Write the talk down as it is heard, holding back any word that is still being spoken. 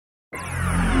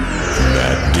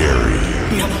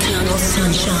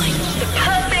Sunshine. The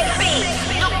perfect beat,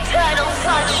 Nocturnal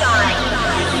Sunshine.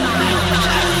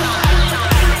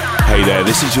 Hey there,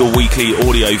 this is your weekly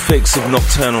audio fix of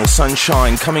Nocturnal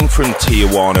Sunshine coming from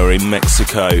Tijuana in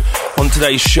Mexico. On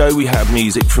today's show we have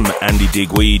music from Andy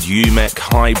Digweed, Umek,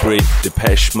 Hybrid,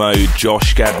 Depeche Mode,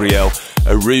 Josh Gabriel,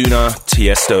 Aruna,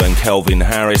 Tiesto and Kelvin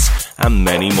Harris, and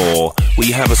many more.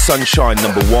 We have a Sunshine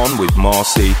 #1 with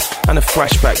Marcy and a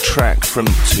flashback track from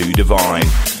Too Divine.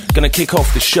 Gonna kick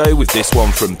off the show with this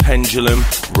one from Pendulum,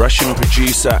 Russian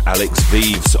producer Alex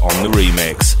Vives on the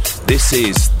remix. This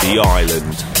is The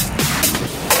Island.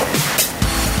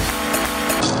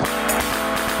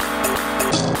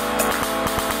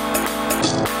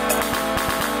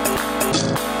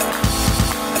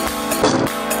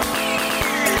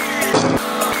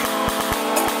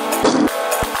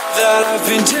 That I've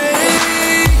been taken.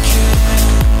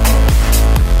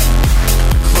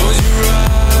 Close your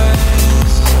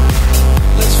eyes.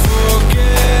 Let's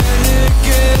forget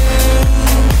again.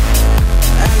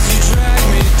 As you drag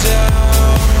me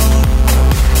down,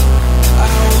 I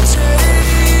will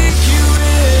take you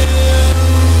in.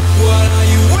 What are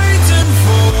you waiting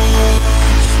for?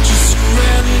 Just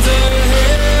surrender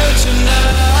here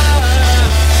tonight.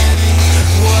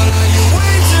 What are you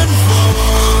waiting for?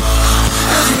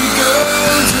 As we go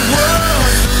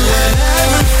towards when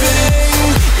everything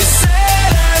is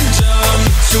said and done,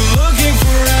 so looking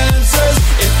for answers,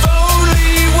 if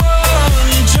only one.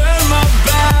 Turn my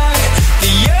back,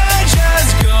 the edge has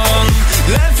gone,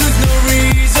 left with no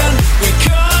reason, we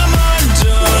come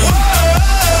undone.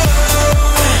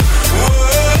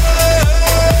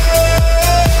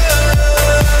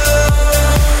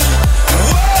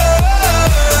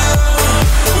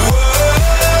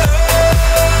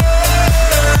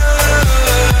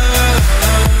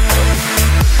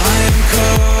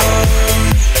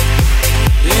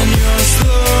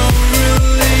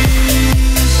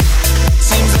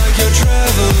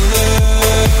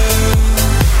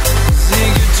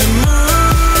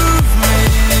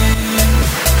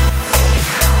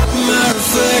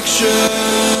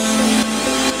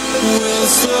 Will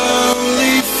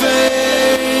slowly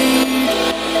fade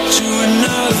to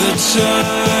another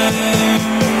time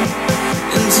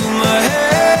until my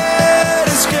head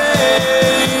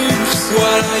escapes.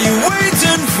 What are you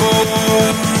waiting for?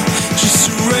 Just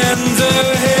surrender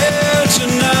here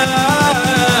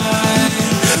tonight.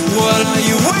 What are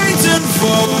you waiting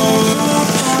for?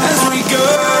 As we go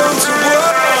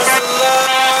towards the light.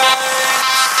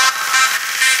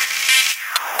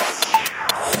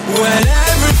 When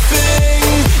everything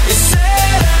is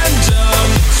said and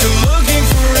done, so looking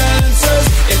for answers,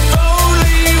 if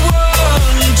only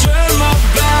one. Turn my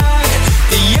back,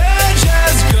 the edge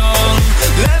has gone,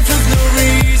 left with no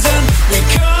reason, we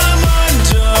come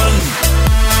undone.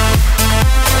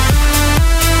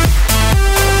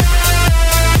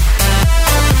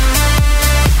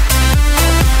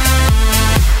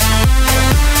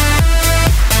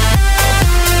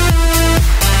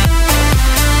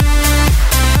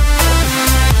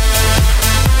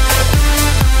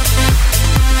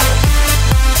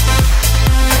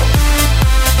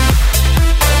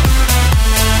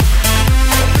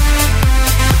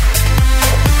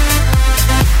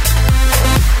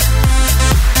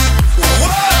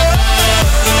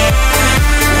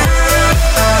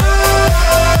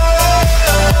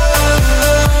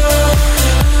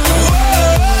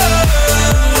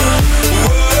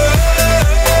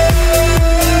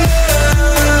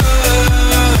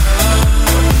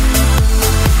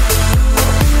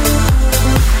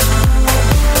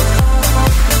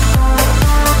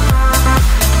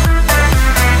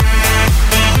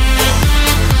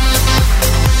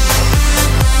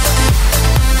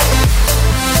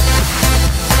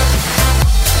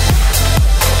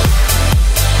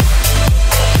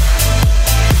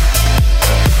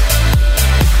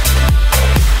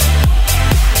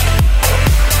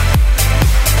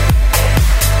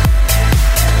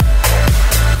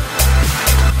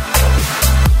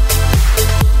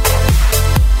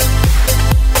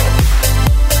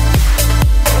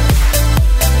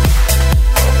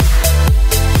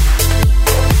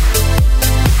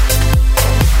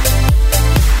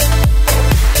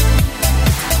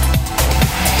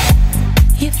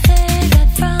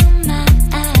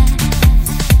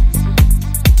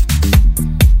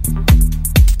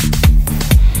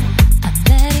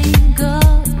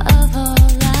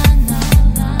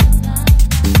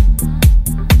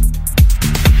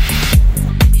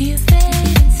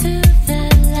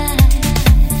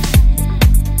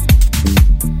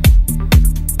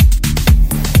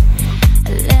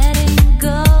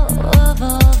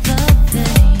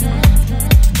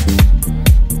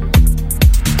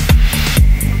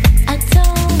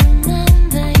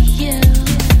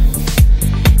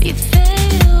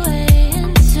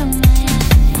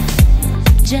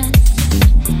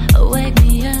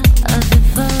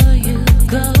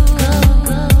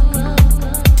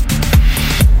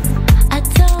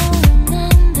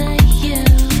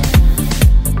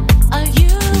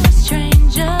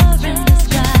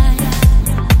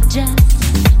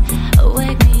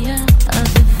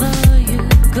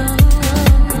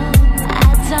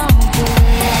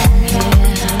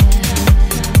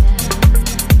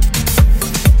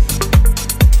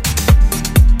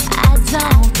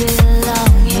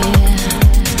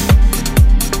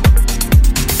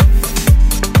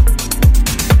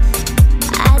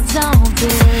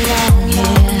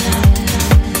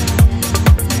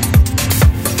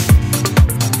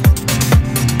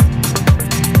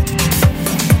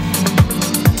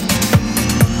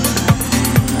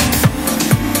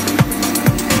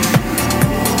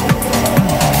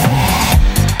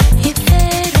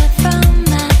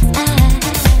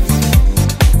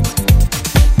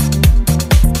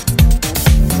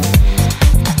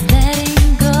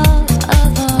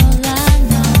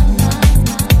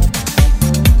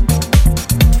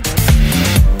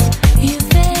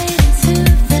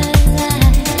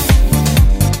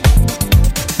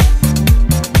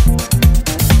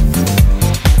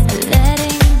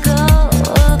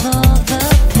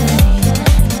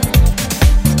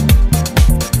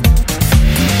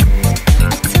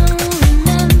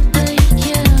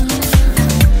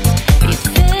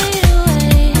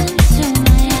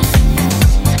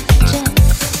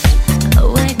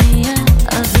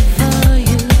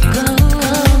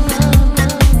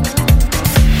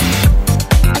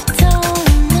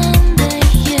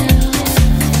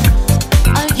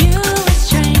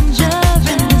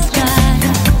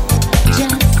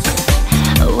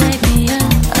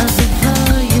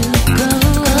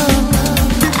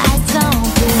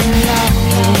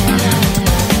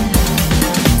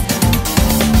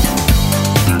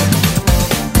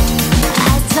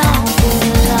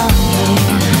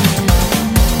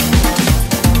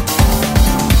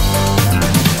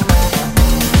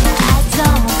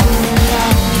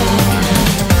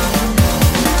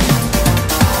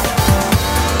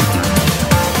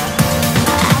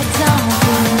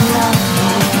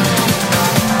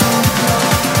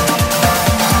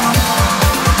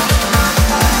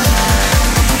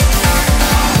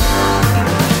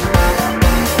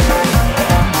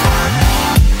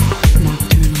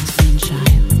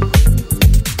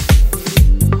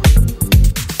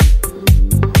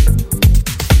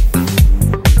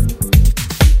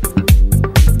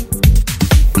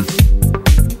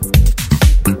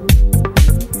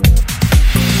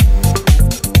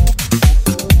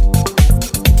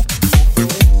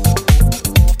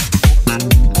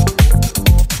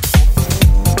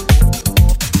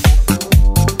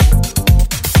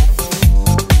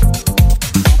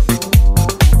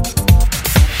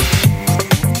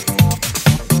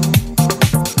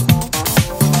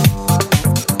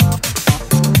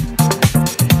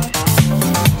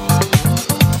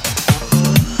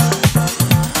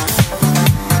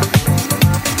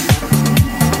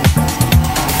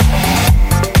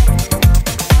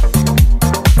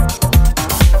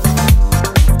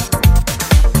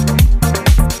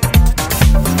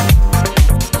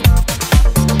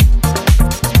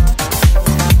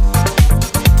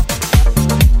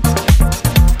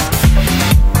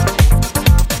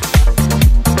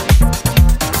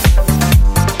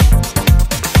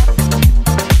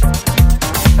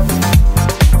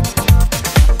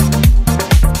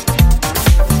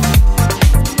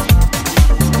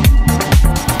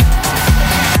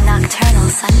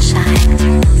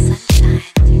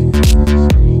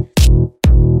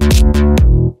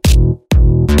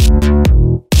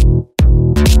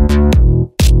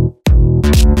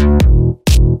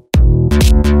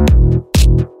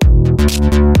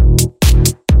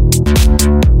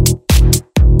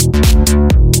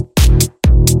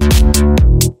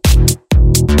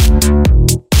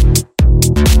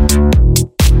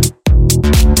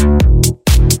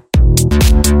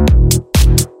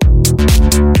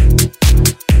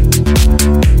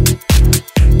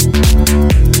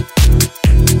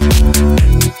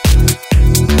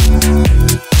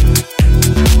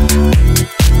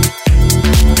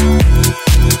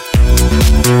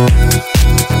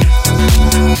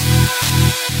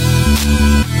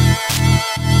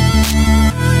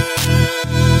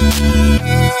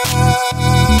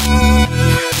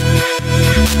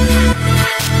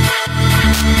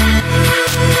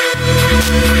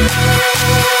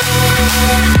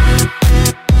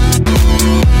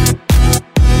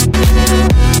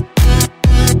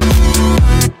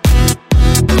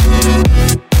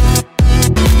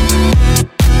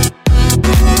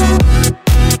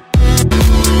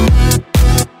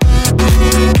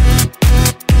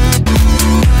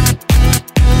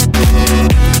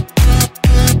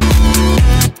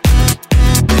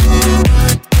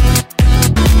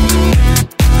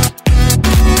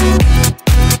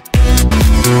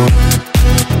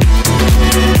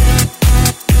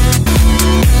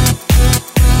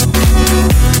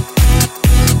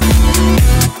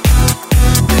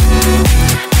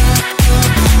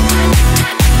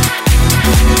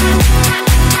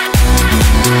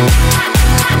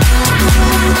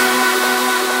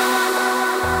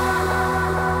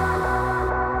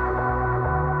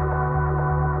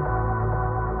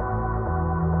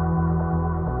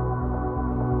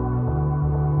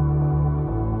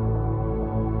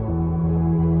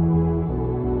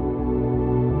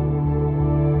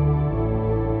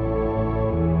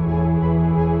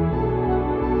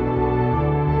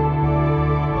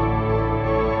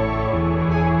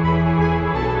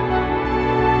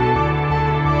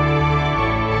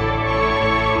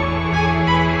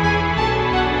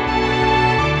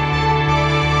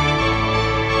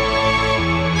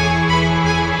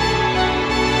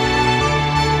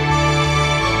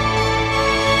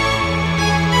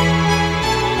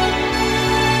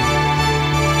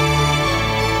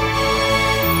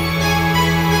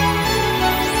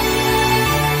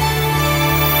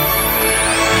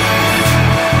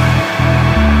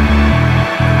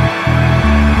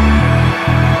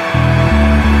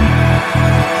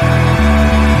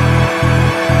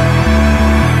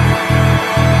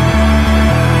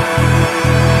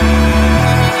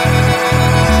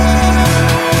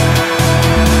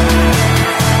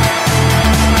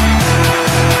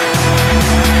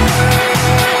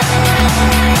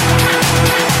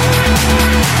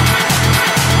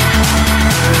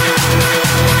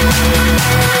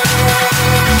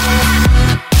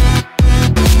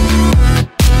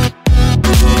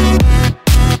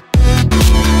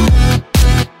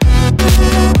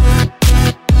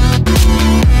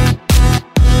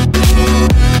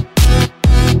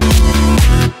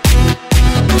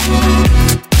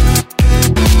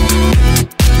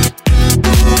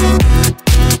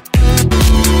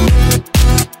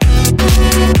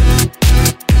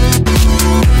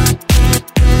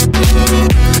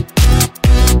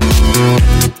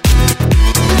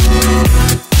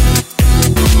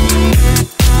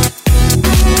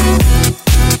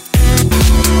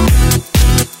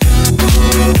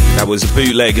 Was a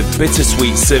bootleg of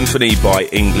Bittersweet Symphony by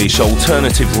English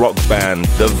alternative rock band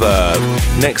The Verve.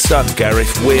 Next up,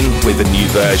 Gareth Wynn with a new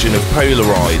version of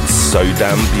Polaroids, So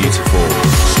Damn Beautiful.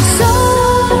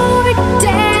 So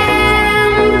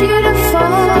damn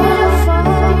beautiful.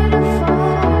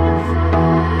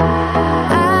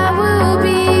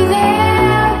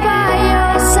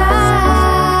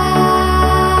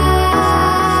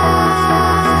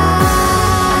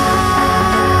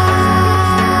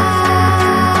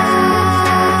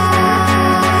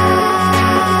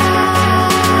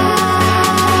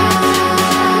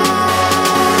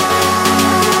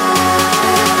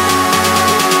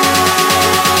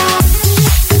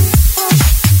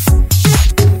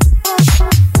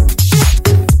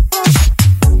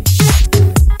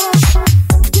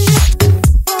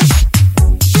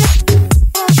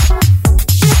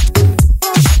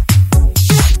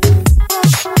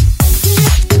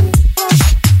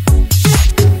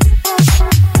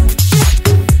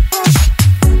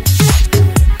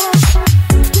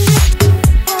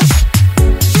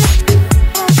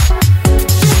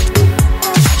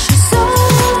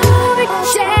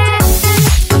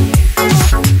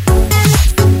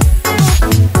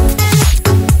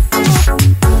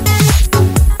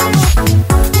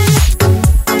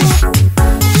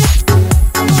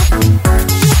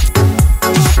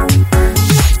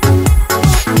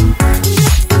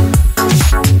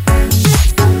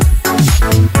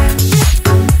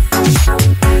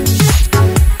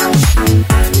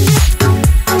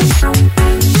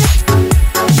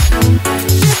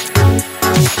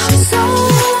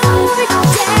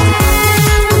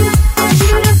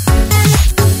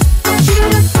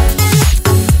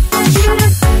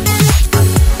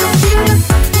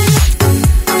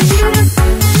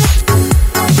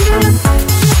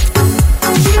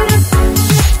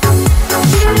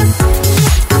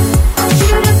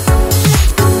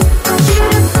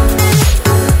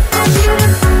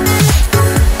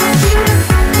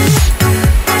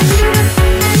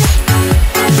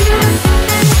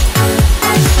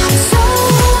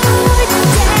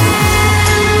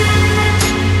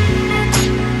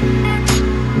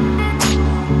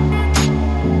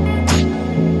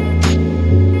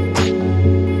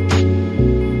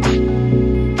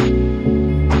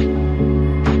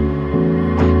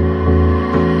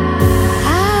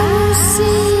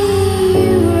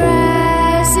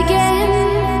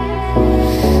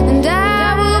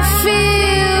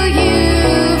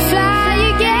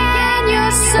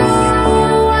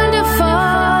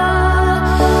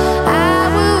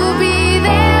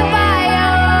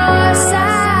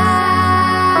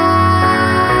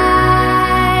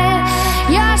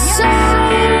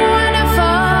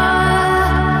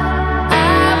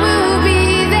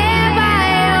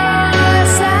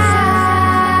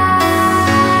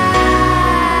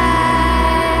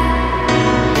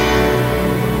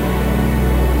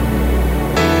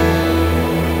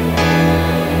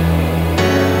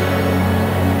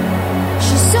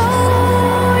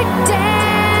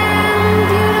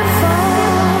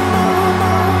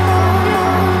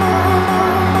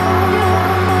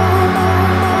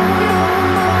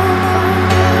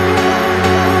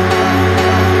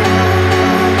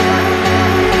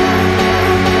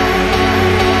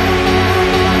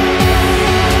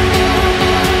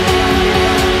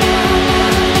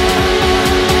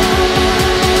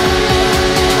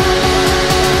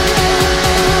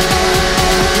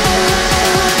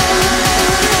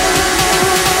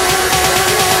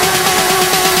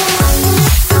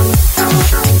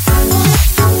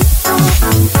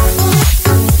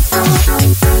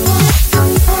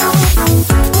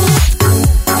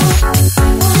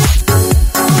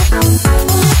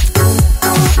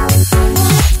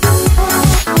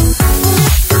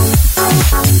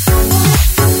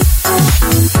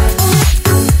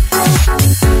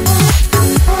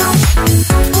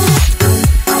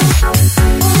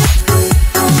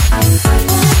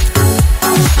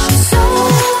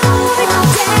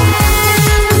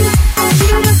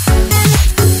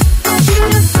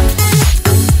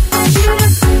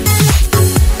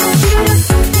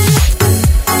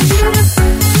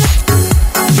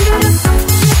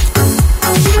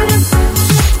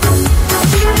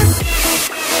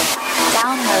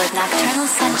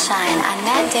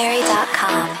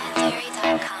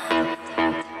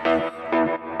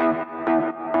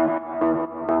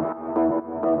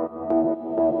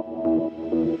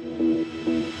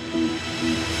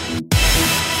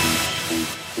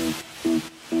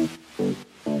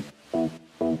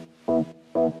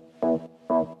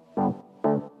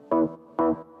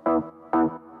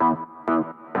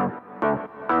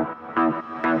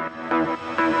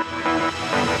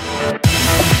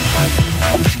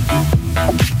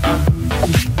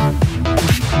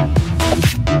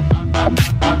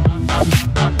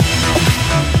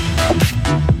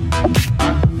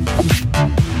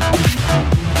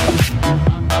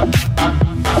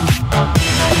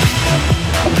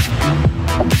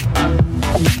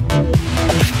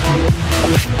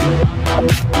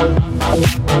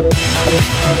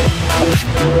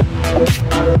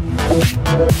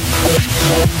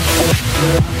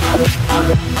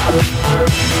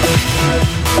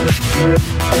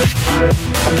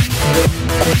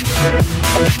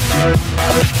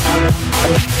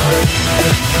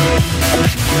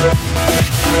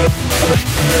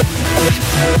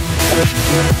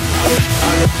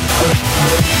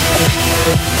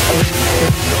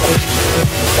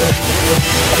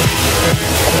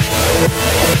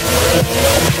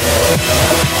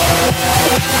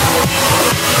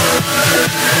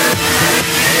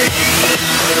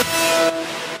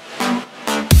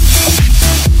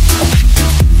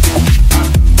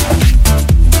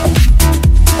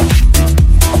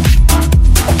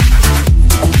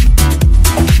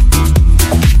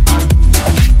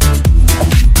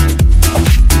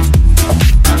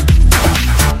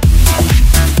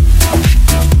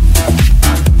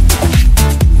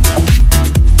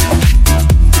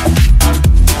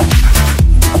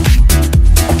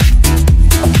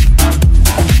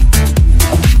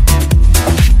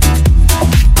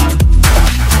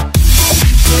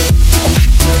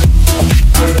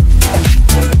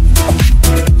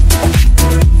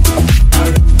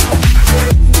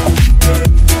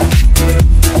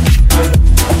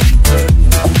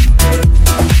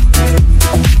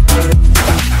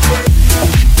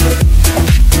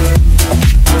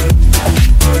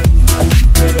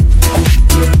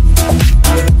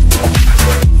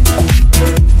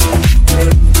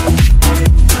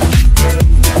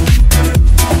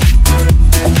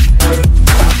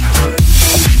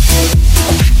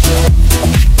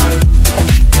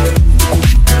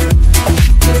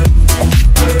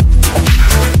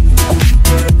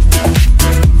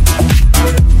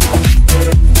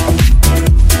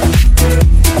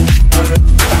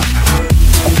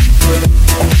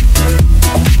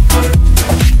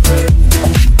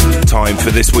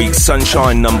 This week's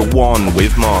Sunshine number 1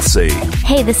 with Marcy.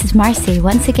 Hey, this is Marcy,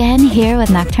 once again here with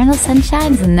Nocturnal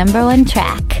Sunshine's number 1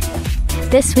 track.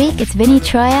 This week it's Vinnie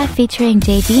Troia featuring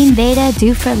Jadine Veda,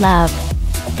 Do For Love.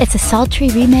 It's a sultry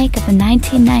remake of the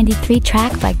 1993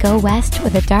 track by Go West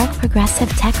with a dark progressive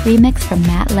tech remix from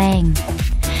Matt Lang.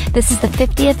 This is the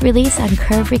 50th release on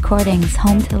Curve Recordings,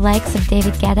 home to the likes of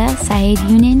David Guetta, Saeed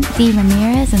Younan, Dee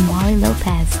Ramirez, and Wally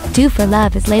Lopez. Do For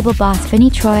Love is label boss Vinnie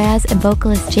Troia's and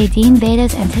vocalist Jadine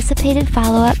Veda's anticipated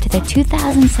follow-up to their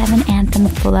 2007 anthem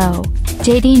Flow.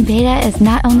 Jadine Veda is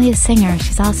not only a singer,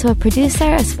 she's also a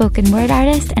producer, a spoken word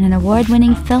artist, and an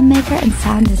award-winning filmmaker and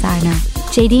sound designer.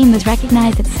 Jadine was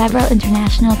recognized at several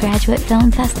international graduate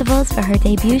film festivals for her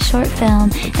debut short film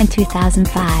in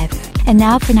 2005. And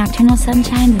now for Nocturnal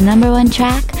Sunshine's number 1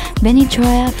 track, Vinnie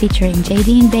Troia featuring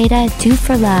Jadine Veda, Do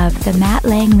For Love, the Matt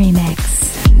Lang remix.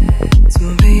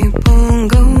 Some people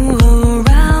go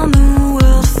around the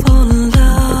world for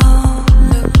love.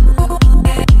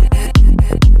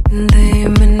 They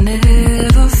may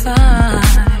never find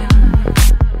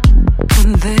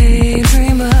what they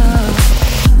dream of.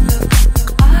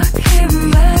 I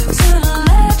came back to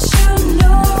let you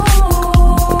know.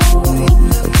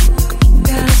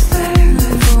 Got a thing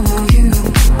for you,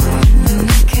 and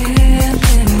I can't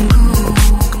let go.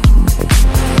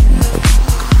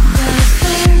 Got a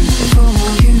thing for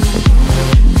you,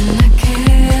 and I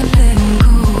can't let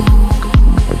go.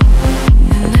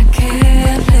 And I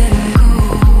can't let go.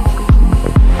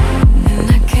 And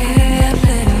I can't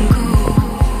let go.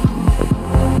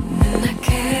 And I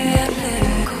can't let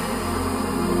go.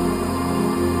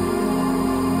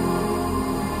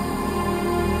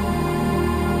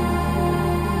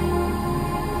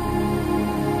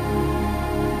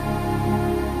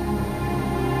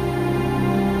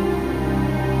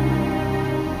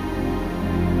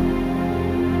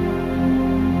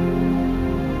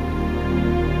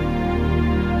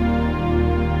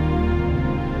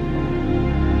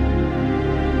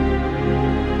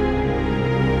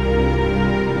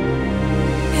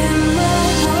 In my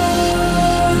world,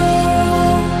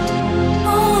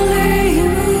 only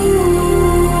you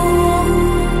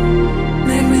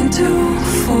make me do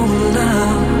for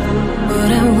love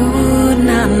what I would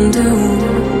not do.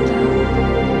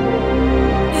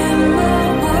 In my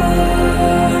world,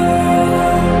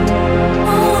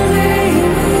 only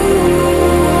you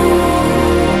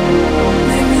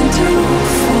make me do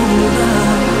for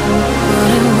love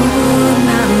what I would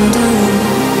not do.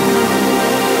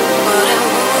 What I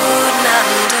would not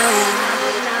do.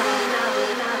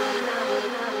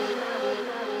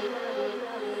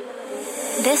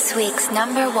 This week's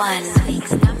number 1.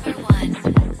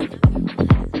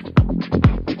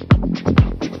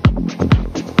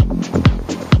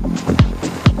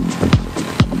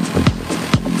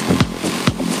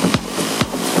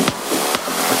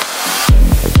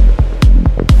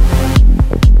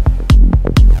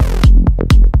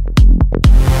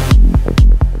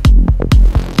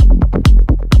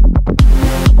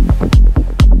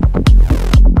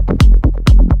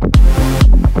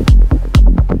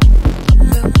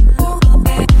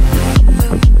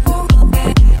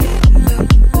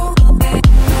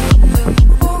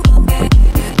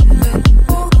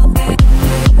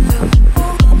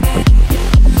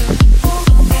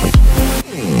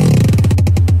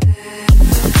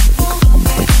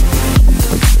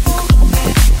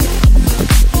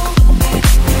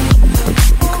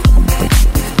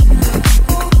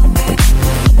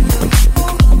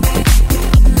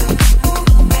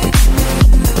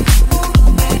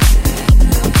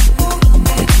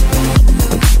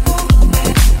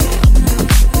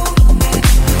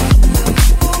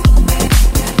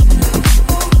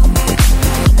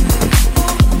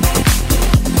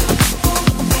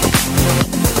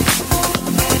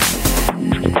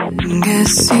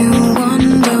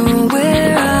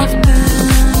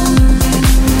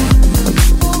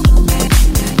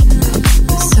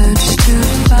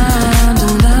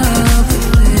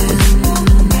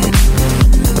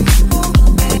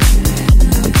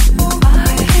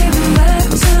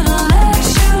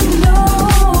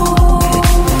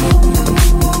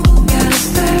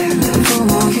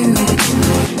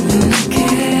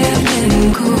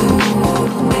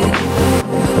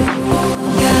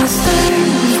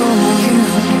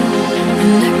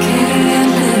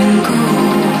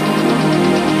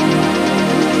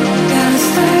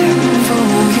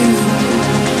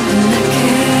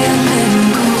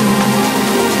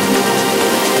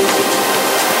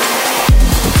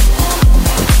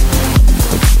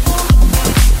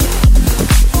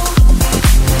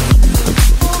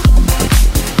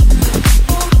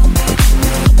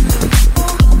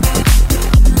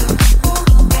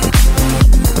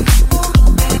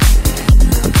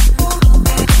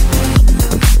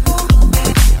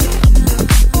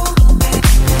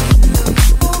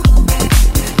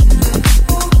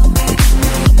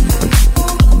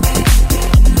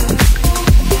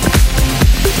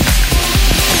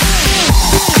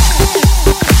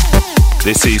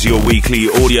 This is your weekly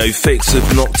audio fix of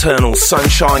Nocturnal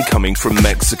Sunshine coming from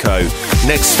Mexico.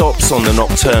 Next stops on the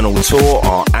Nocturnal Tour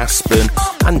are Aspen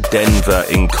and Denver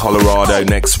in Colorado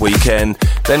next weekend.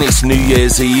 Then it's New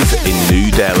Year's Eve in New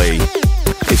Delhi.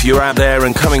 If you're out there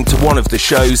and coming to one of the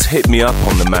shows, hit me up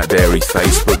on the Matt Darey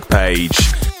Facebook page.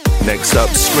 Next up,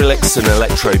 Skrillex, an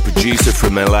electro producer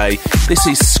from LA. This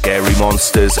is Scary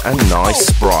Monsters and Nice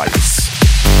Sprites.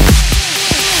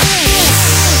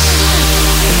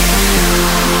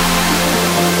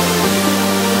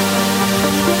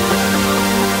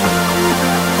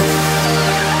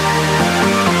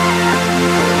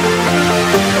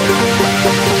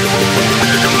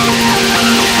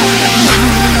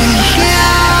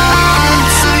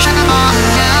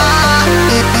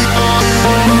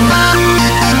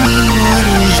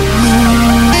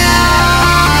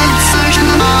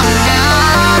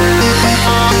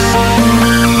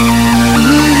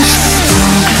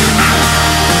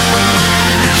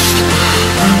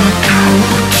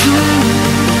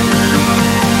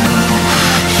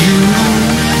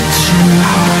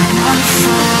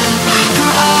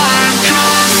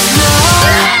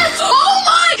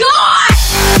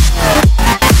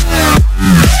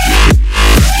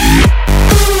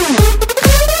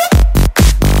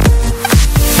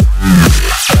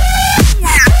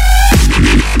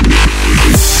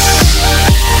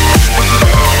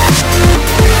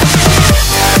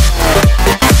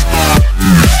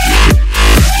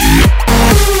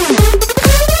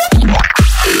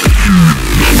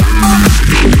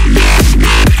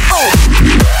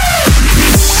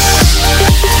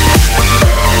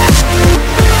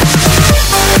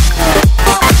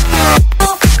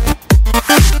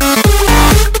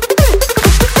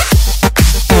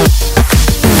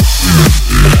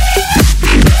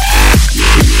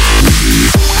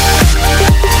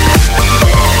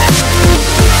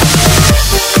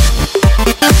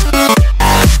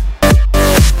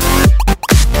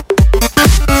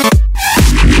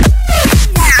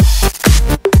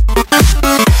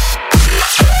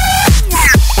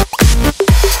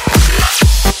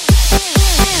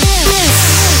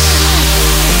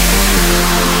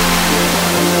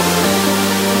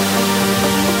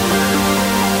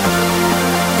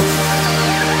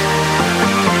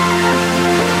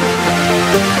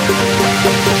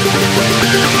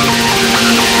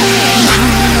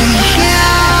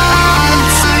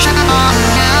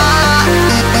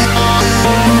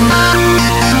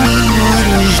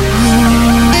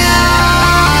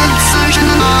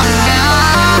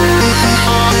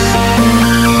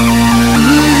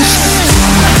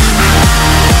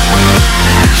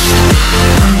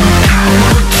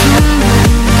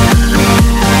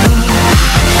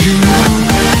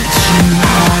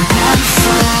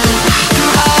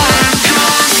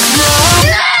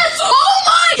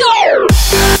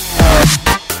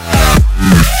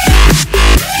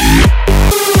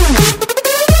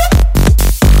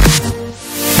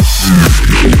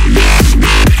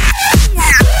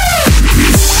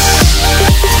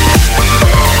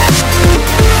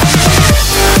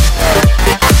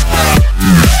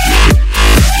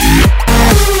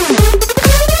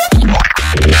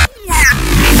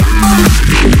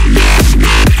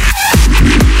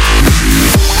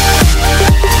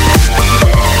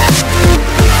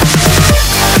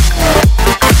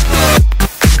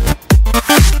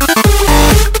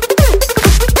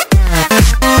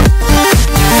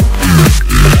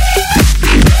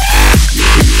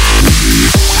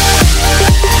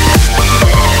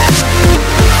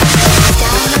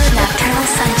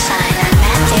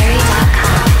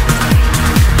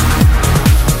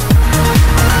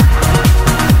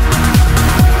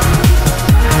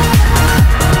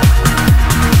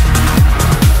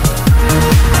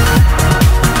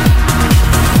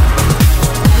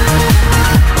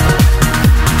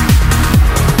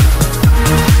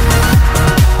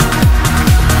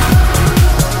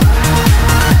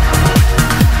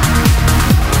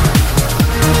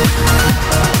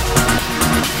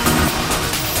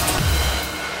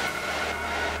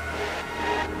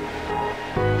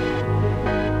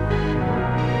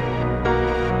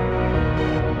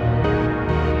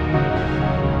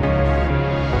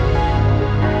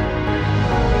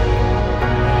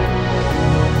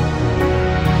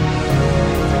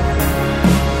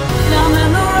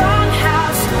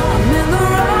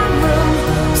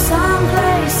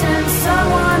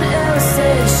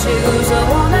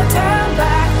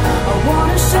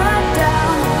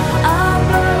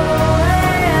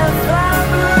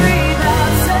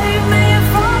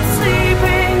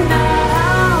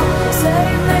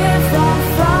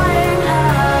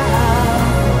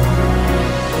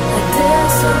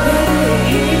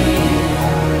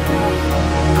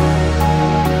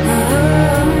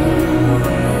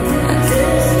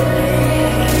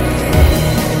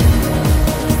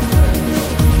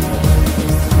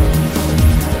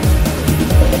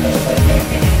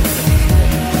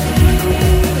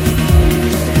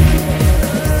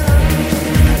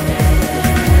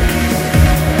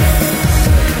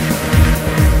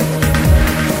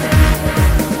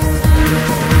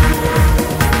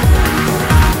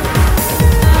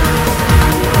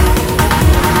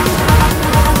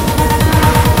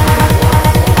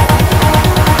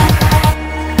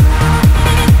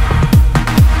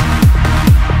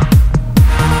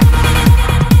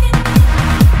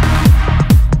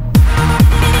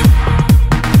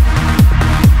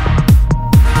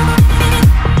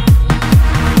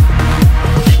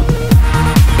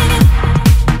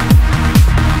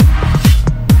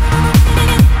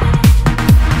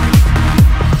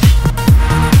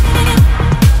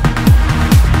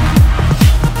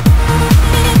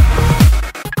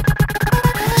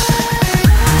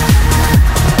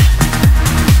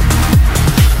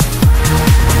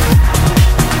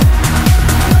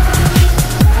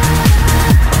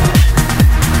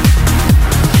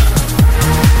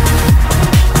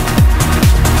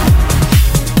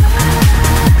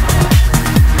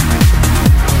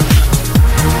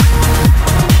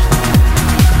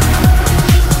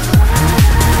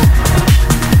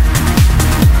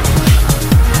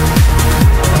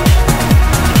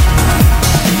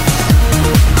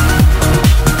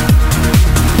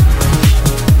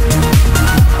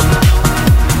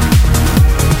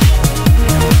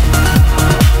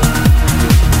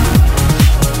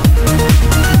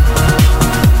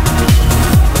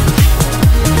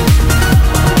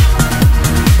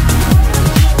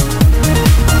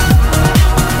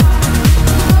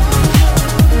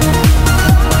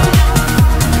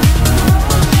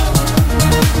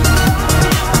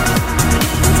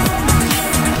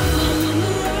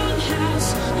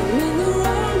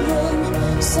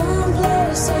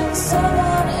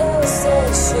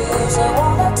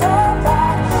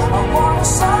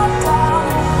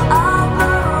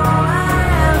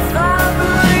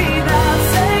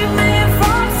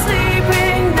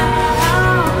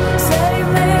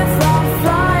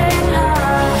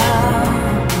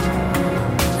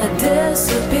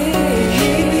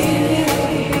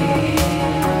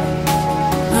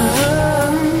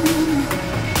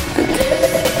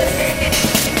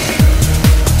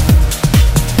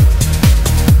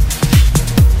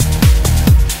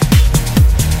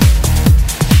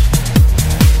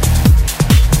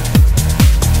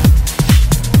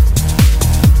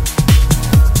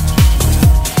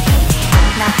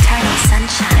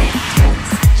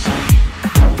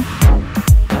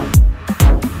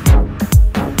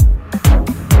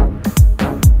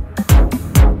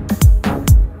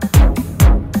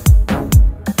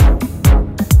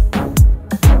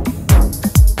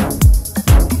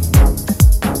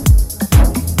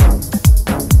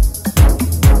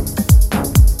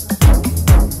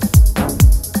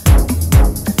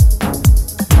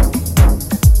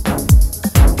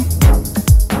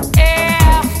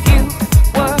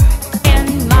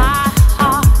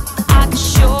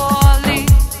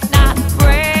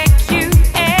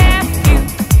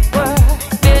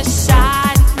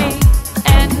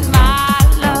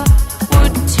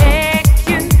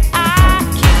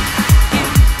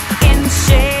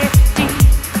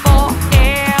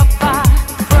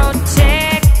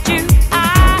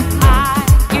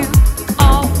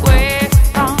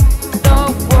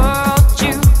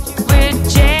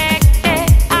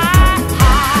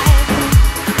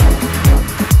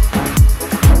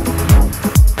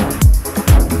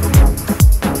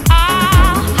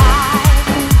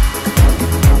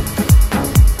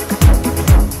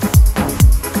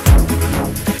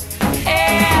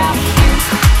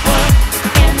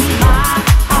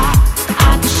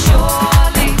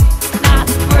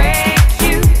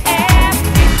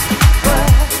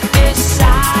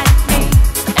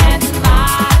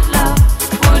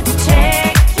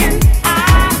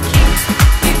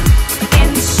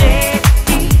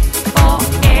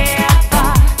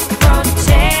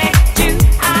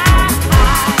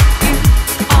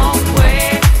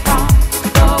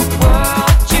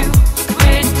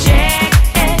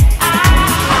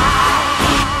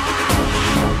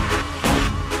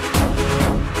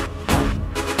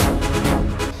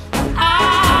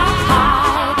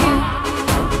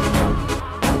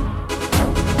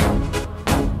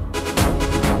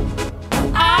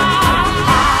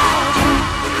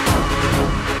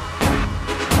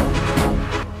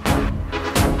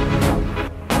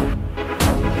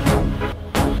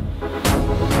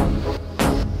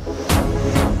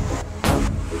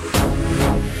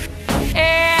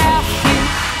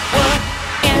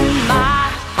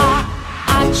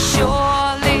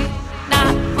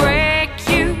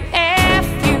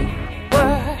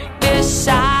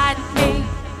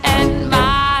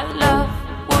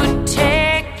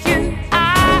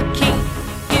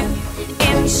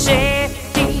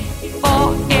 safety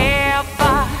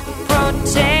forever.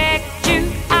 Protect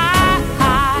you, I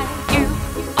hide you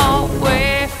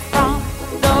away from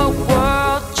the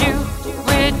world you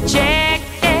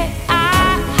rejected. I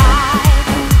hide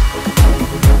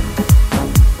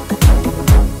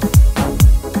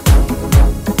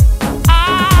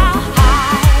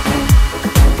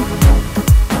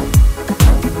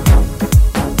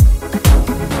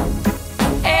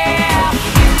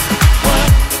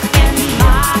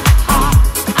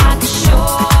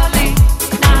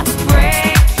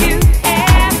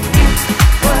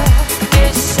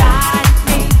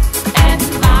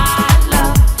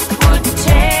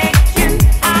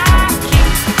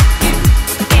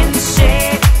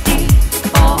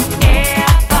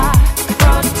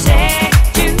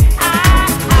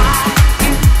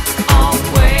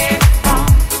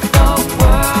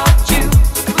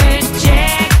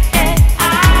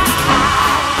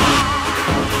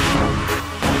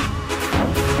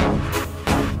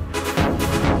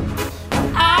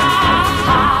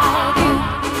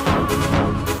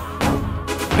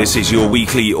This is your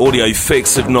weekly audio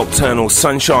fix of Nocturnal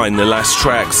Sunshine. The last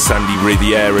track, Sandy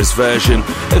Riviera's version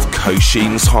of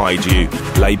Koshin's Hide You.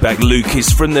 Laidback Luke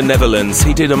is from the Netherlands.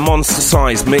 He did a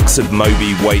monster-sized mix of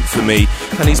Moby, Wait For Me,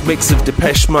 and his mix of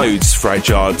Depeche Mode's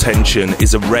Fragile Tension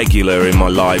is a regular in my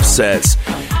live sets.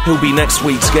 He'll be next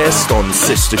week's guest on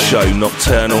Sister Show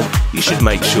Nocturnal. You should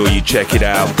make sure you check it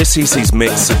out. This is his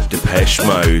mix of Depeche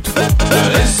Mode.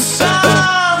 There's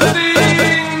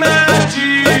something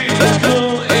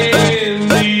magical in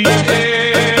the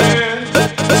air.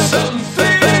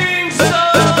 Something so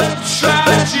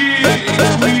tragic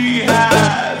we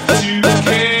have to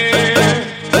care.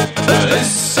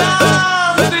 There's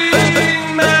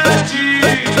something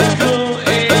magical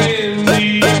in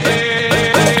the air.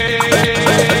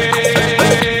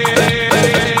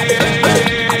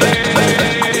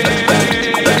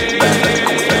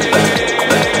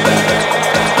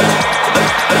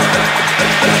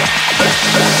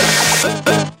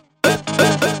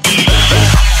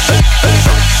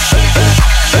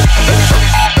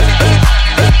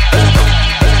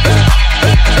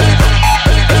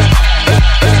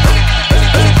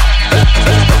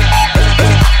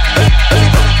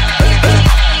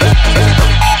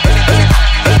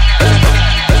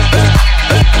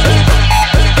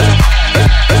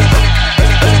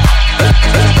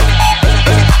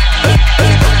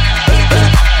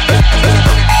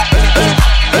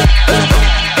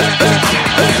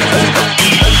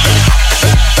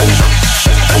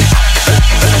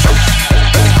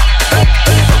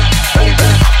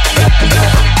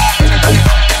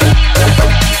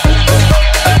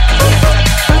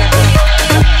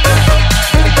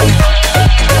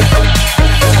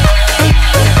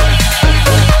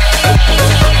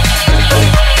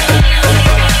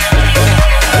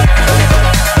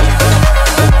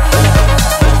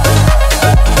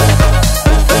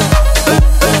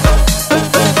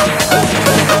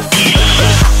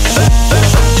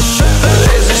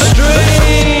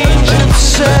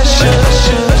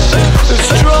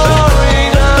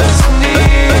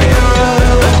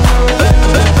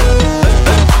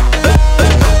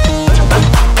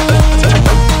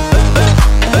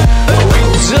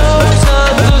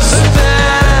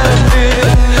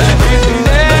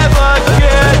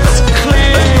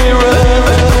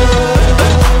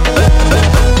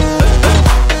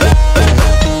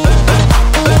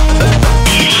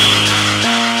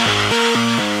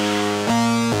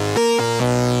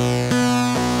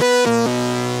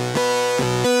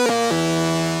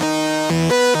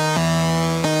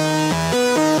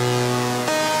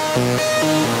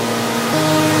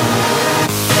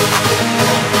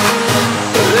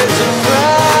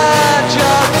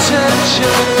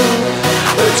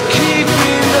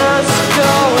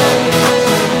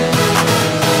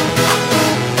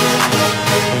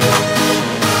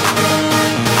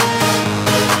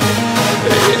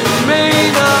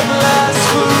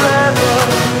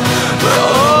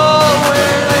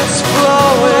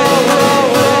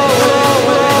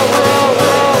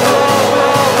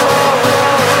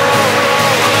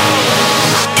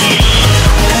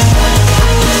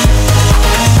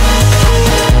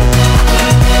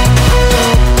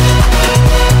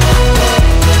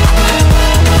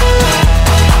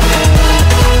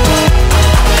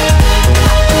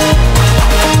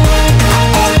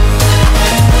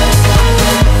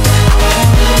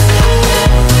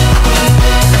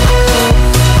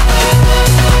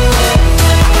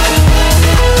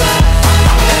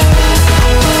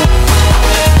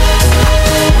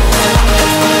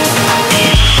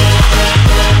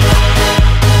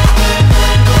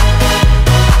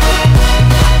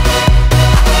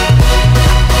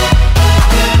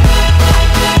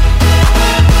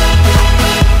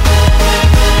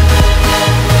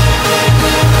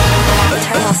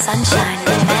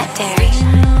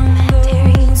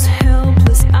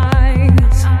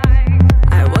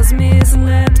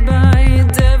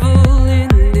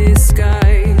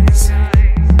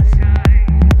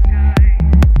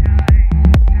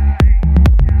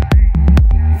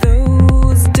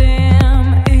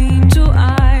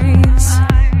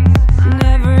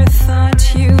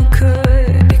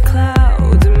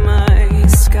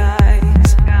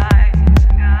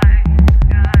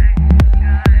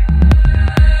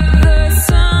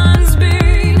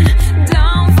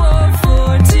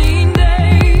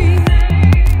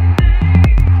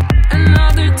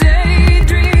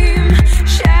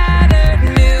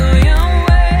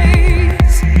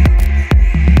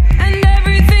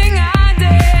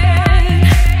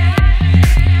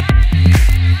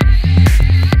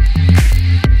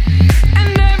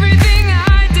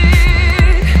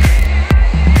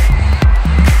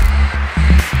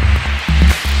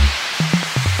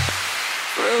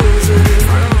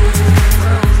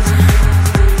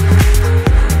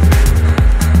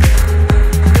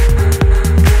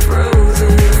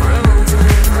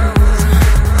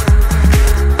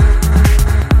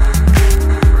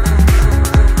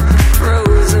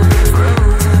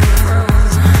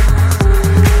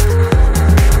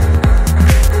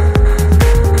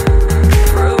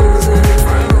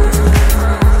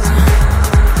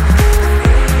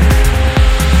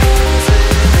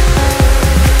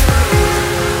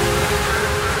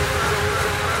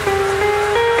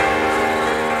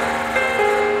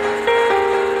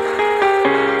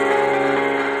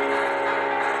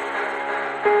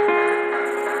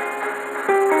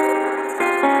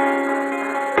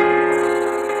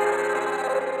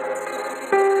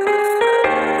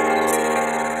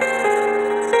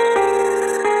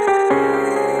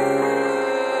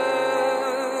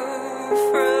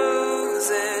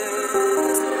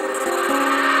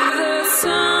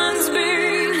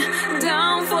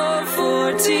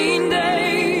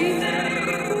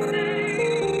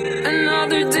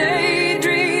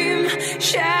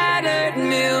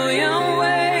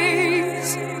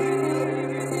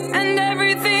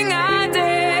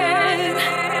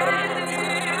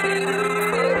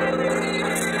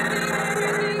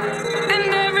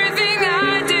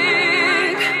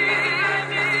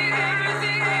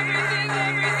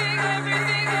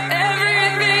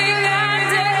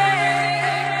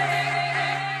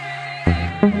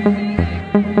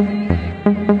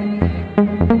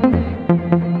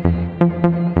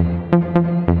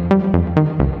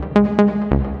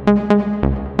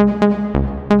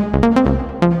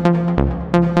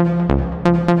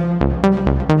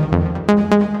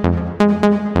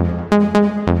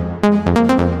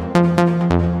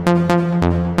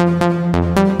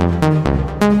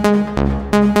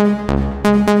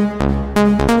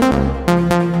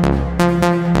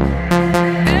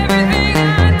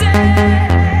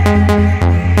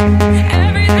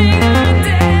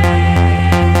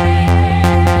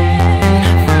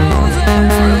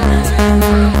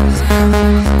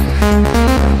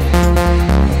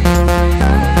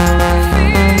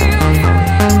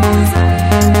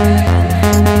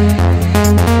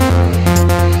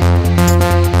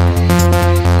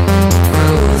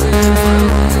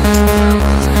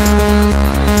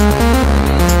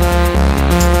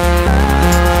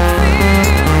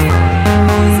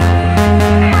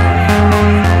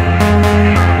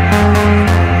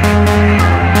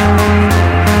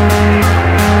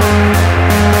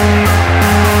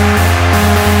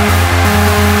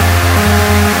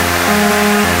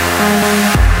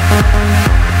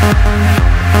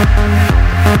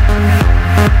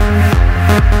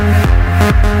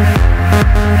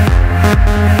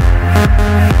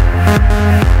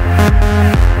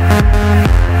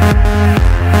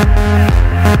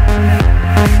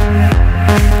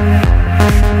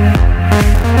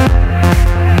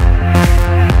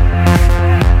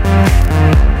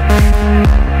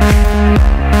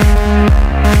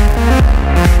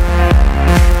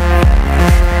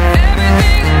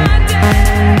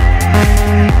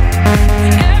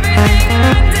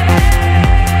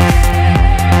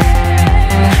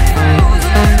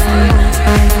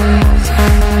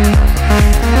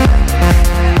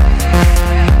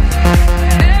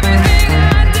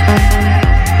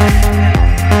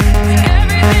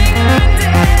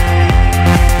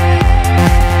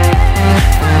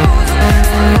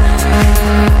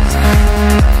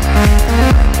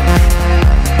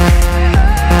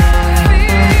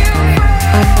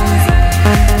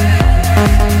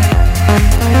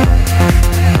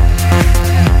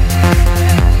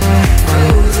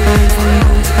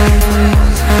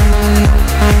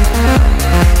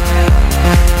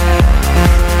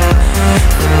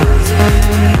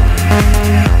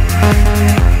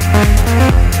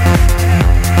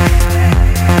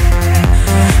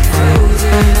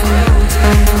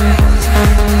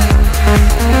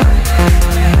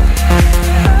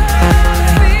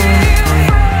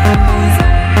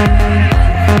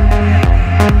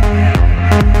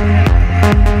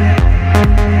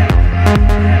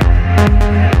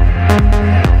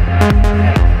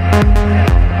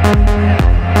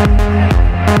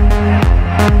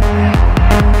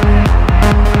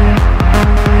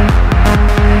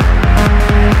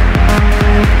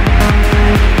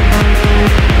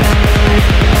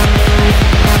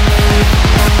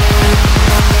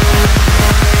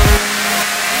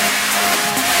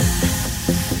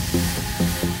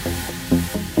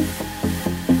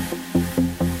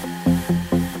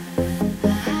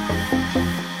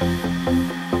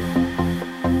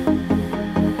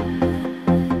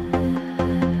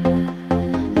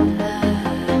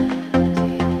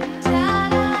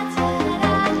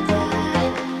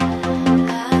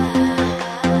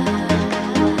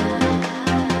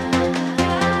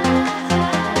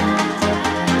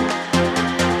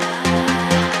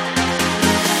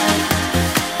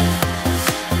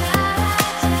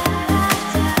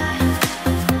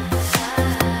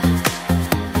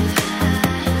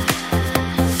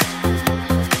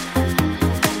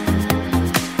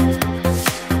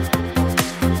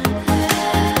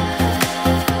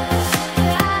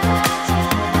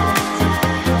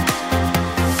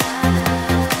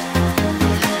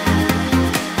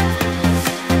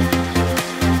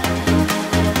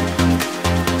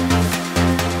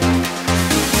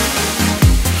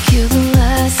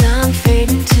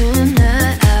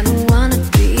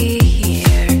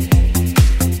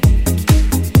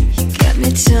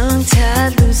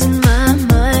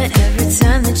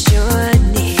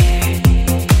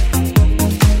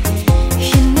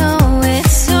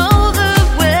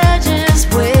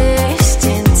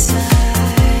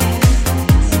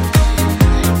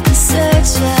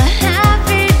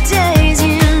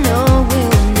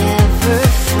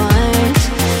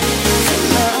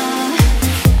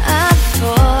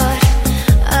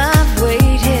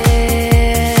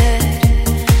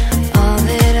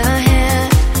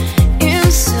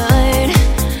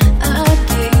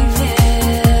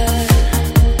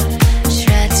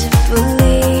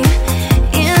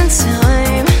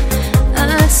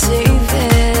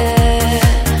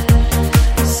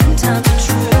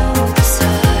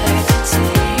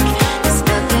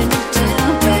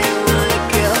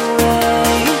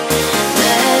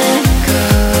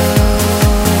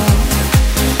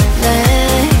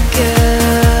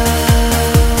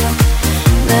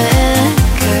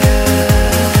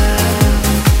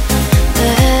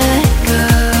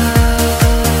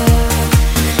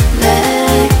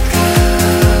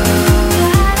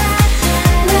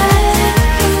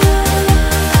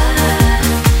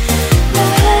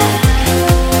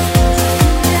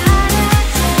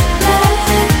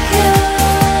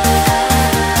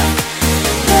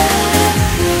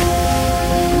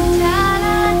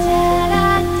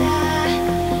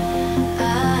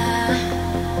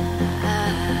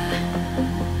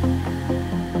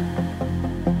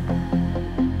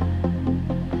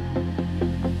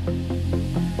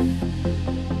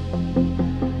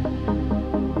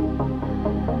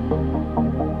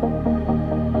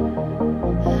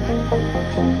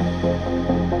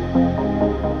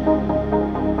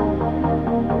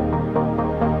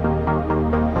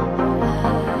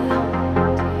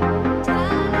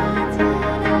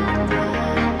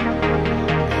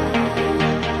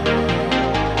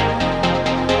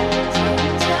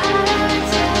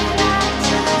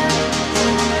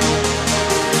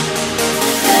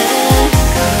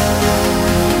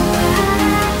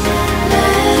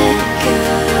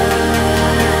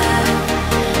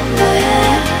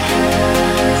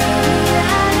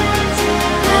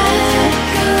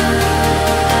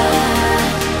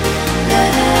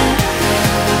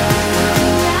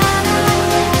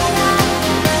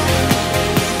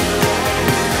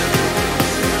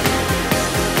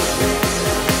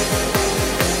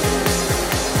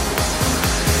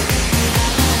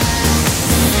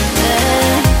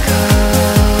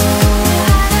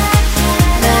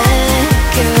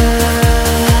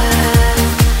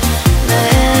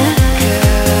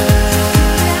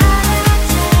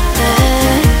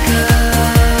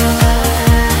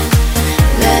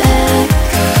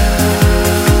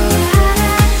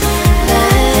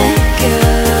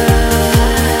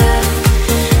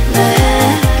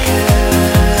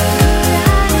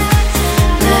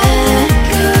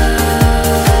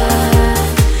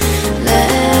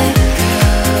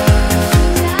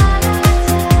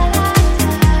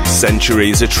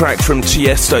 Centuries, a track from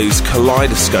Tiesto's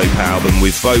Kaleidoscope album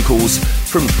with vocals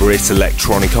from Brit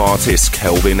electronic artist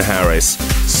Kelvin Harris.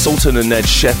 Sultan and Ned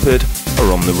Shepherd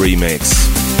are on the remix.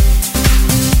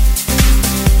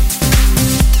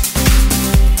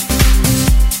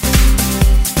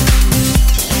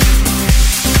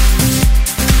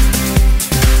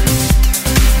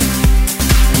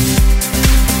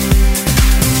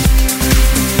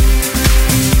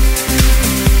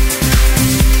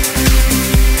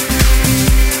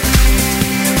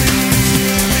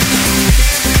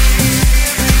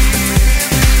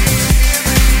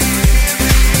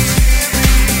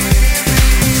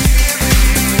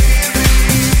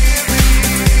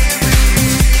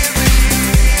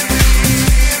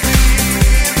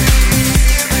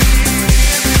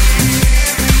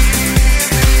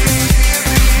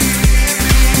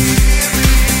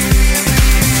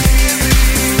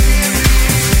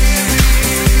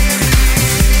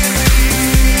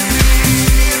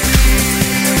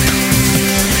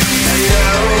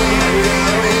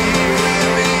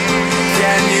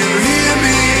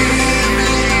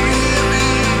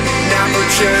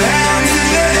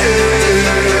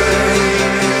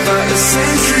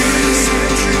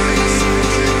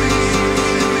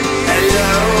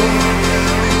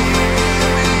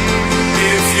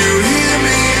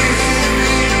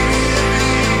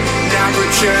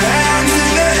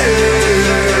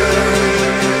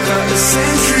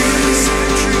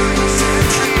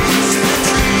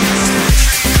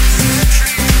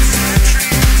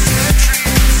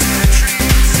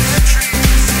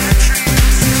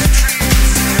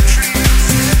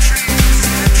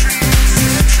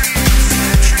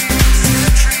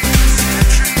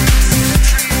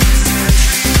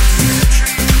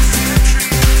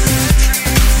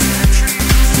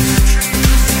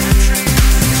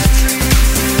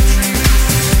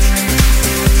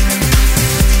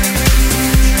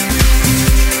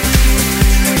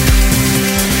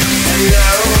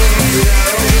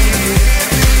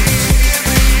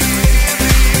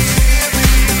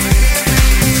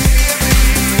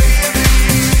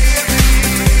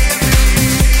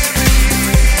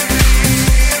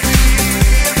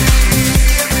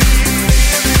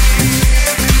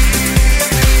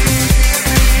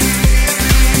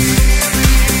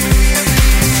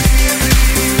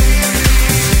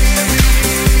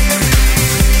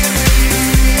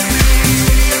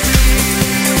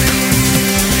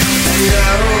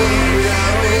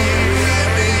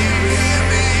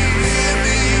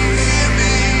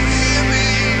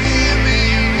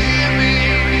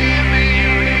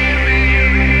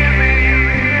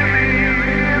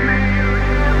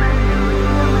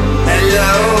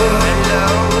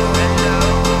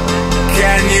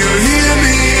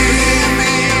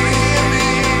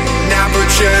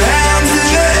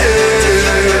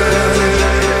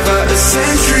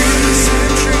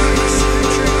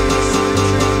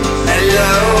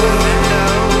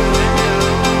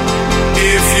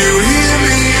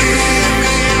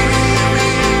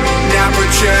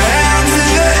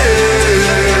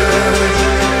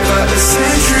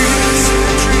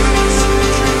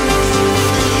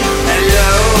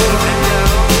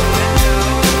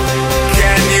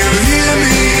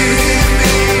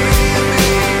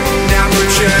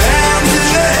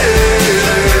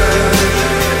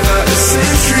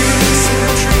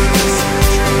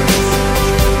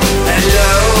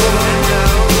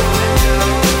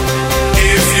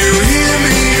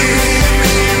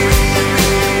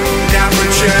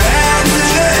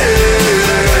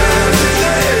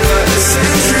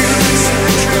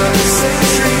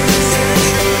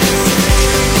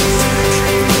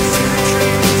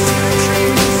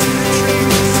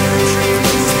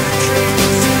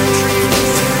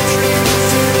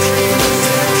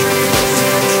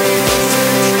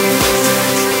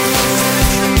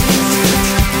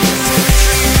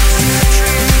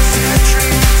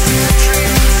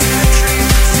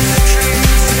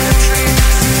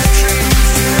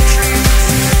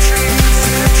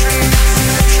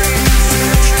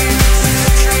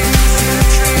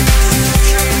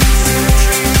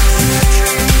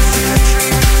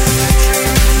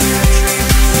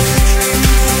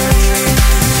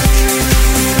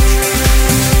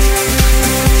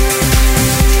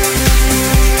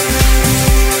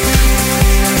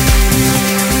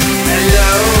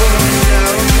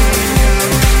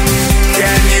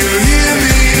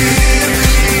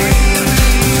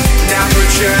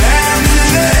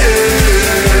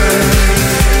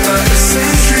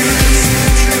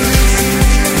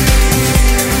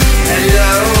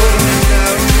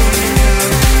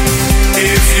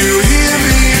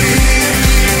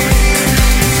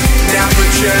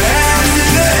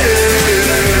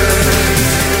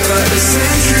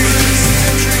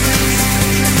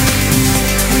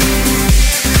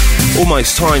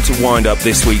 Almost time to wind up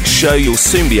this week's show. You'll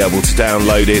soon be able to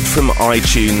download it from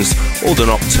iTunes or the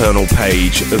Nocturnal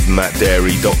page of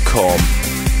mattdarey.com.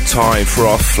 Time for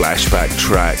our flashback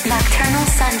track. Nocturnal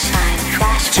Sunshine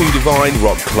Flashback. To Divine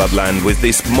Rock Clubland with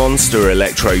this monster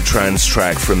electro trance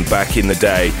track from back in the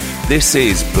day. This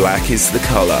is Black is the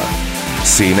Colour.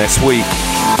 See you next week.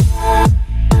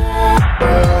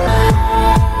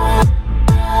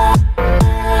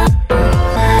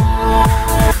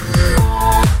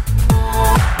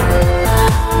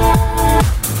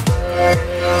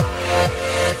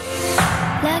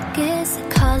 Black is the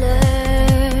color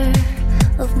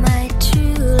of my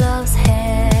true love's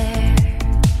hair.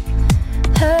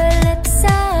 Her lips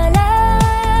are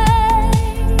like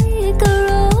a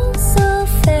rose so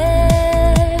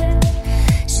fair.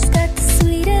 She's got the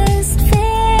sweetest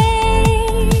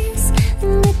face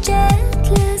and the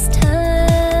gentlest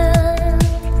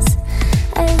hands.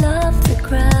 I love the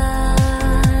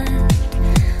ground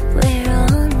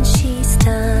whereon she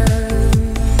stands.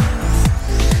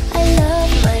 I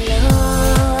love my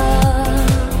love,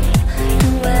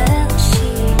 and well she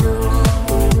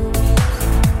knows.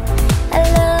 I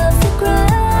love the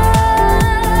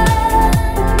ground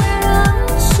whereon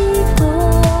she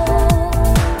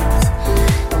goes.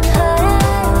 And how I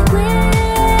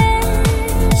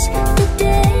wish the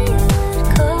day would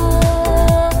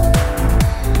come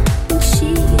when she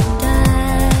and I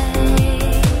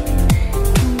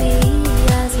can be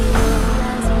as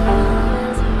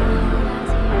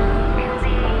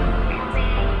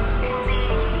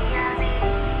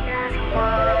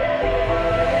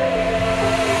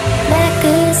Black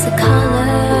is the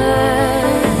color